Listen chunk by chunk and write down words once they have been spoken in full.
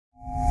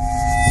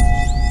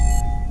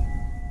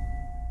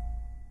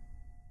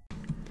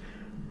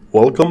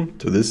Welcome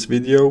to this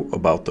video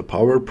about the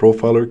Power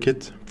Profiler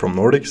Kit from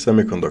Nordic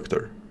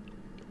Semiconductor.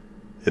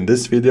 In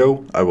this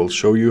video I will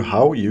show you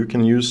how you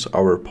can use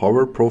our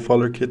Power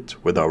Profiler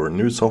Kit with our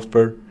new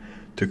software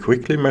to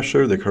quickly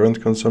measure the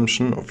current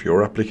consumption of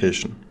your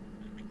application.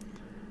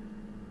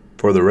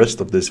 For the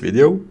rest of this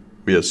video,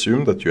 we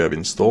assume that you have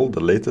installed the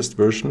latest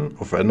version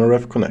of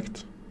nRF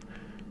Connect.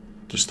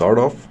 To start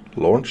off,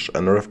 launch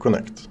nRF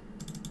Connect.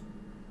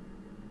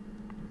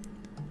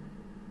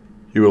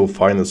 You will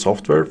find the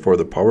software for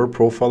the Power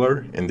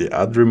Profiler in the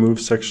Add Remove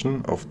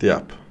section of the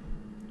app.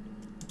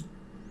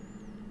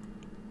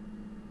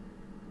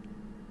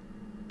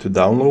 To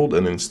download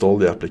and install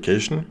the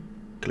application,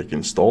 click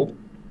Install.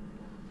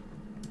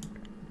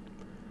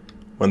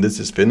 When this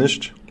is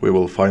finished, we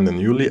will find the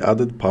newly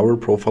added Power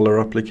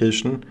Profiler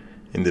application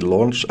in the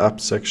Launch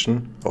App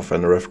section of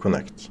nRF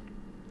Connect.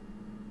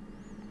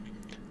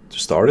 To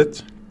start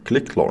it,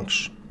 click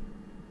Launch.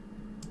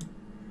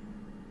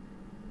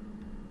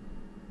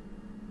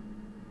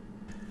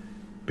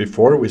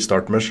 Before we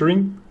start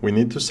measuring, we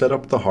need to set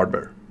up the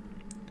hardware.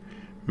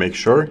 Make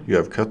sure you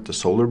have cut the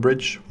solder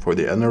bridge for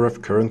the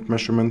nRF current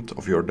measurement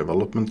of your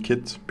development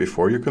kit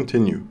before you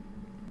continue.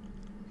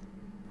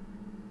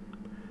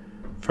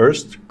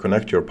 First,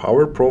 connect your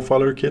Power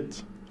Profiler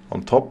kit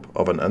on top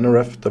of an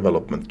nRF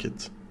development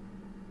kit.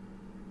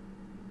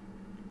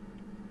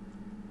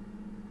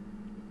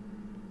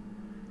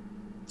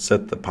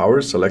 Set the power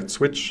select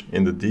switch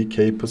in the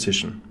DK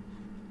position.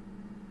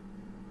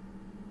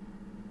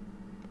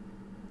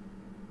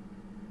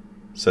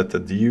 Set the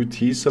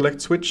DUT select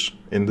switch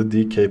in the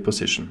DK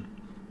position.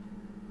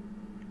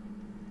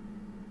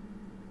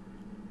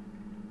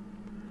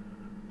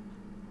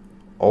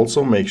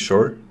 Also make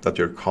sure that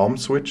your COM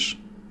switch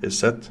is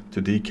set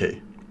to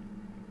DK.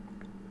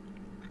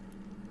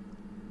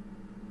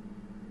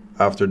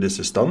 After this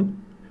is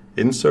done,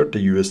 insert the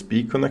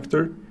USB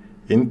connector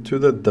into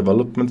the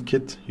development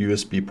kit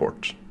USB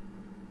port.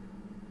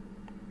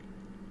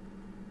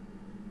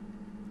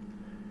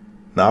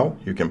 Now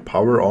you can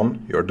power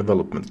on your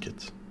development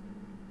kit.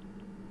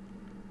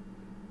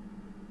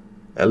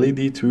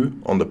 LED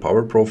 2 on the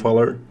Power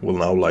Profiler will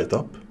now light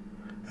up,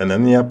 and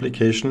any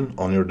application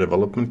on your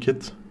development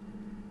kit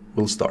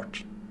will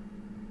start.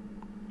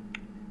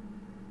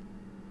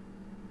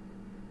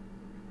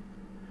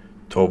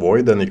 To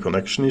avoid any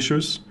connection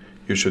issues,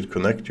 you should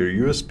connect your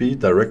USB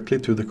directly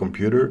to the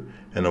computer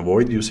and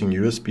avoid using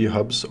USB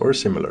hubs or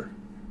similar.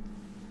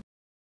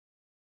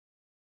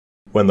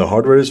 When the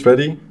hardware is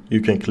ready,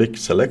 you can click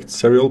Select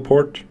Serial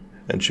Port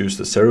and choose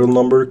the serial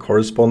number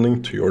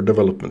corresponding to your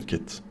development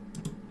kit.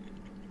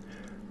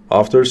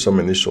 After some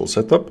initial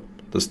setup,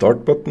 the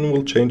Start button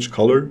will change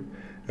color,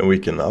 and we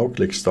can now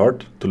click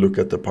Start to look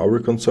at the power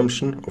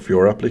consumption of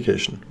your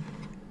application.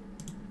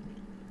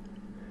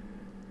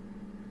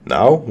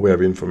 Now we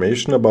have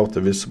information about the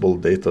visible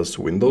data's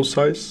window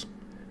size,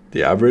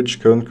 the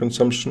average current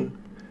consumption,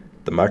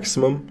 the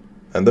maximum,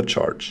 and the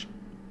charge.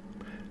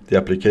 The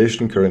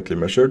application currently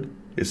measured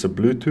is a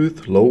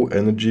Bluetooth low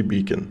energy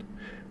beacon,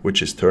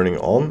 which is turning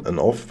on and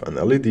off an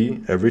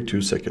LED every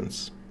 2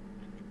 seconds.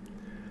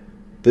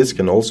 This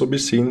can also be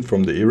seen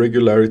from the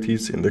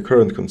irregularities in the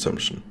current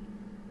consumption.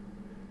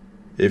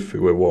 If we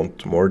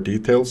want more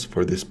details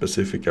for this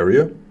specific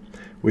area,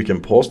 we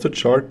can pause the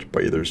chart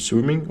by either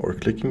zooming or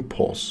clicking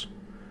pause.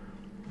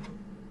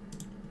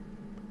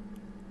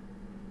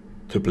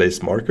 To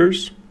place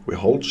markers, we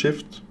hold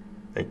Shift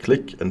and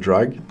click and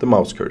drag the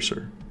mouse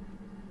cursor.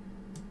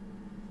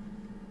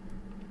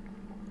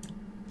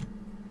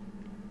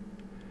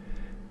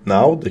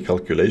 Now the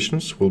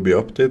calculations will be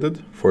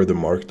updated for the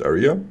marked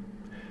area,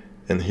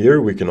 and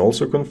here we can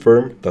also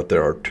confirm that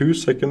there are 2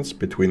 seconds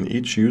between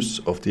each use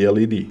of the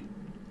LED.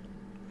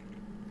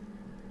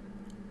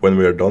 When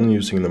we are done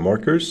using the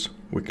markers,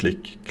 we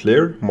click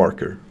Clear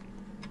Marker.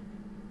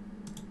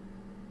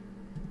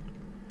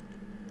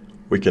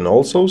 We can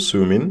also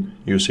zoom in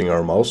using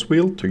our mouse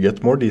wheel to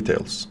get more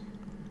details.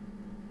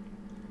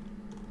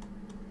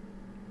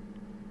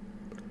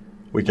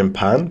 We can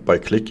pan by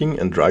clicking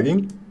and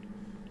dragging,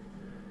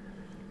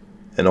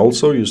 and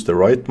also use the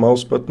right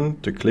mouse button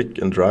to click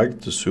and drag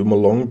to zoom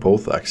along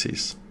both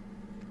axes.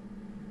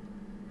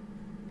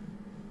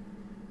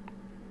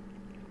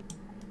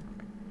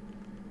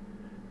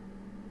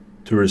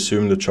 To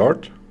resume the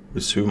chart, we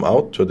zoom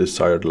out to a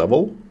desired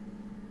level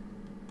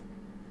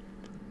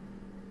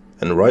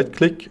and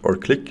right-click or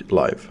click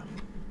Live.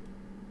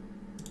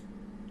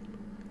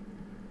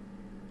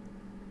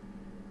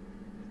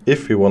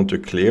 If we want to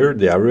clear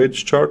the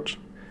average chart,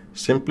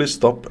 simply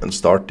stop and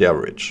start the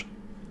average.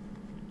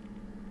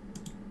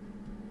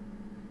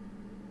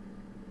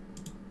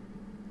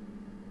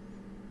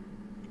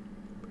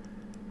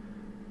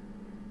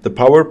 The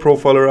Power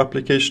Profiler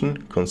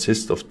application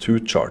consists of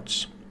 2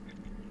 charts.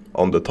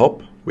 On the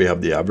top, we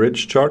have the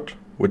average chart,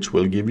 which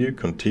will give you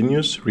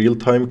continuous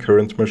real-time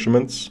current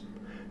measurements,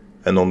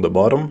 and on the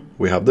bottom,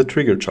 we have the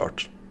trigger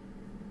chart.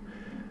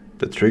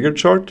 The trigger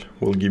chart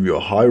will give you a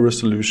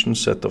high-resolution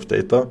set of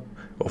data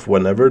of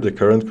whenever the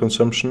current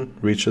consumption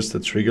reaches the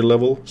trigger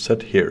level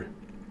set here.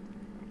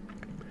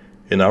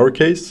 In our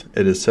case,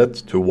 it is set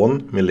to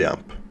 1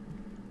 milliamp.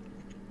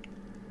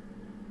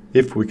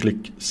 If we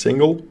click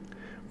single,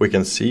 we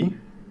can see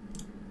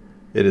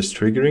it is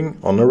triggering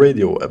on a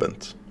radio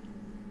event.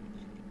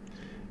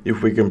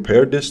 If we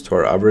compare this to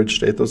our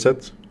average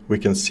dataset, we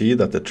can see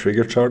that the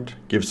trigger chart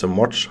gives a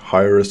much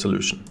higher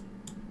resolution.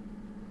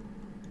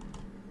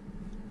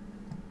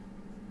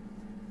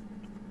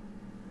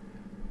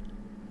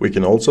 We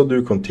can also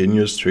do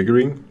continuous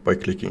triggering by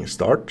clicking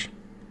Start.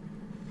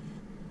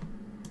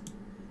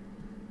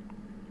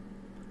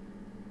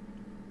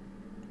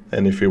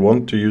 And if we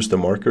want to use the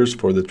markers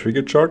for the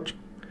trigger chart,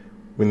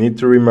 we need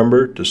to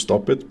remember to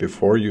stop it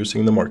before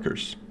using the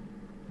markers.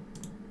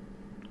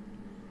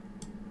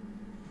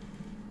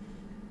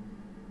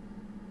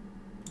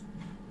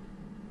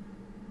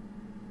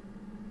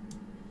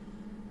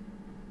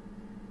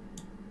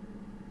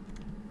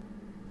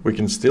 We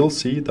can still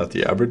see that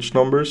the average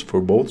numbers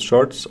for both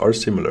charts are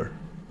similar.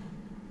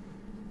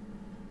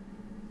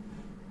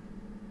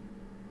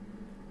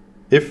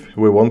 If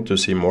we want to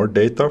see more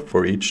data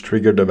for each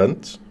triggered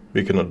event,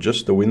 we can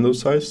adjust the window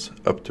size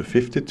up to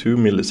 52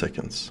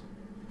 milliseconds.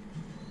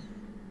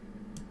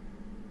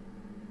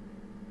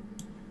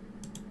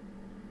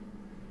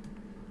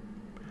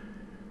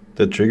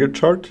 The trigger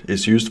chart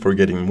is used for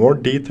getting more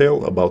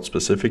detail about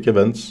specific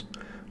events,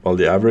 while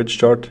the average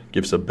chart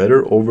gives a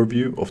better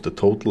overview of the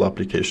total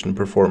application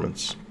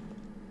performance.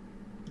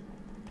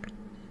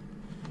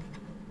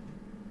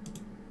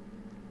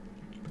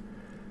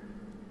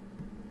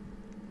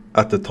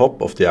 At the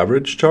top of the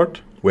average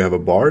chart, we have a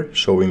bar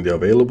showing the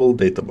available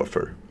data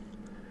buffer.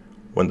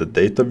 When the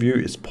data view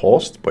is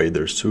paused by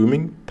either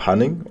zooming,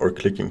 panning, or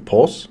clicking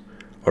pause,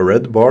 a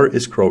red bar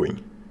is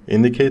growing,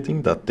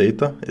 indicating that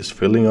data is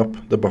filling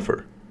up the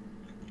buffer.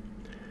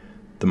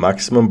 The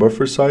maximum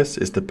buffer size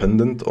is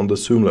dependent on the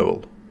zoom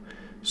level,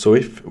 so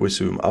if we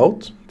zoom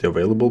out, the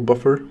available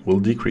buffer will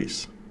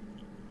decrease.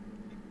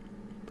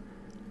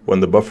 When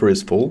the buffer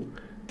is full,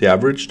 the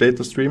average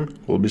data stream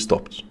will be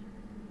stopped.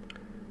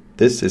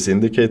 This is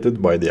indicated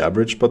by the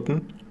average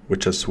button,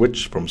 which has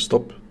switched from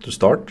stop to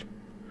start.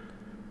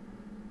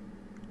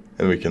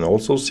 And we can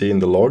also see in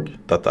the log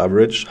that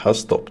average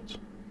has stopped.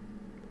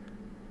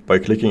 By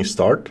clicking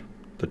start,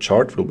 the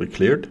chart will be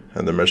cleared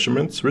and the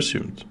measurements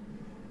resumed.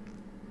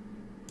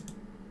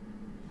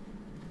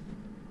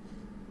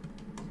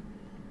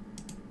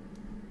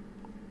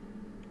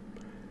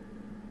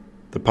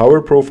 The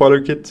Power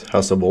Profiler kit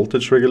has a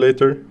voltage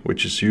regulator,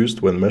 which is used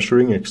when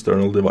measuring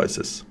external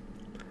devices.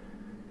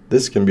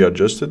 This can be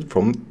adjusted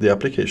from the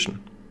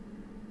application.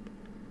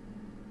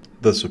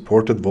 The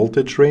supported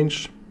voltage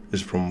range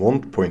is from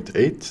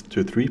 1.8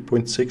 to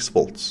 3.6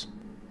 volts.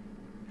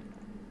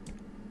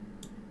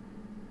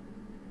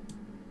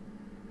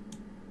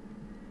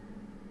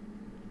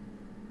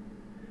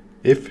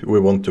 If we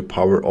want to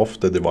power off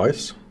the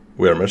device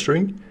we are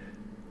measuring,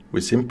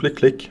 we simply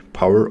click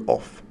Power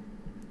Off.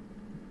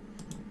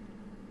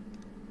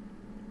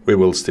 We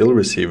will still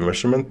receive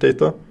measurement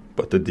data,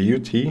 but the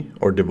DUT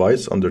or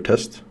device under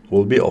test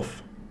will be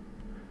off.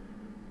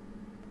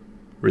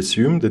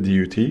 Resume the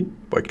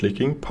DUT by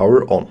clicking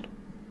Power On.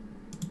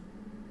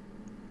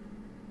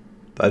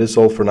 That is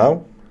all for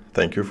now.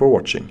 Thank you for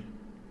watching.